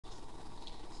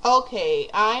Okay,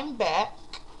 I'm back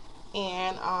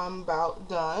and I'm about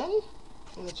done.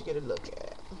 I'll let you get a look at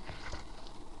it.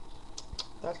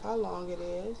 That's how long it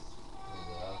is.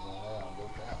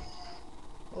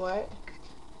 What?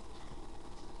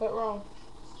 What wrong?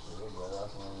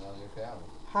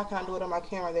 How can I do it on my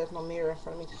camera? There's no mirror in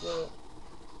front of me to do it.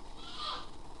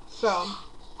 So,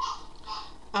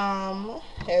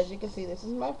 as you can see, this is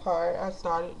my part. I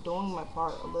started doing my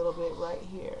part a little bit right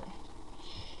here.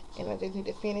 And I just need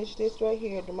to finish this right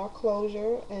here, do my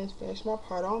closure, and finish my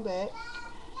part on back.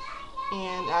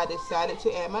 And I decided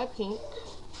to add my pink.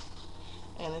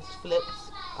 And it's flipped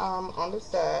on the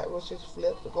side, which is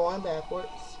flipped going backwards.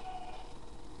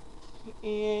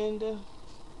 And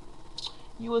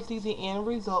you will see the end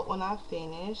result when I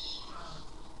finish.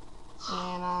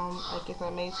 And I guess I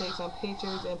may take some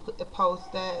pictures and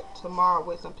post that tomorrow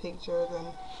with some pictures and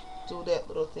do that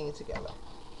little thing together.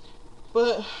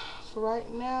 But for right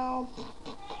now,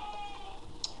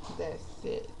 that's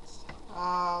it.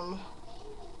 I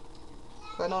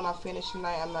know when I finish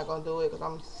tonight, I'm not gonna do it because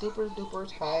I'm super duper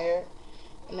tired,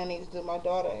 and I need to do my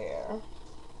daughter hair.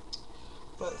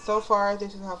 But so far,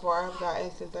 this is how far I've gotten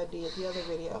since I did the other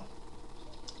video.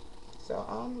 So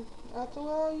after a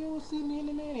while, you will see me in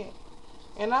a minute.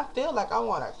 And I feel like I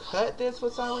want to cut this for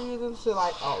some reason to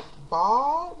like a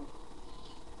bob.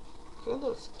 It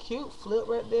looks cute, flip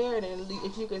right there, and then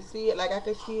if you can see it, like I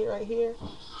can see it right here,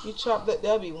 you chop that,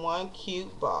 that'll be one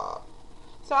cute bob.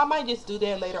 So I might just do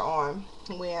that later on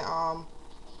when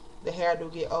the hair do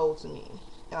get old to me,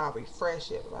 and I'll refresh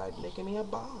it by making me a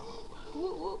bob.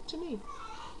 Whoop whoop to me.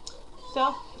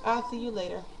 So I'll see you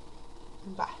later.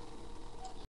 Bye.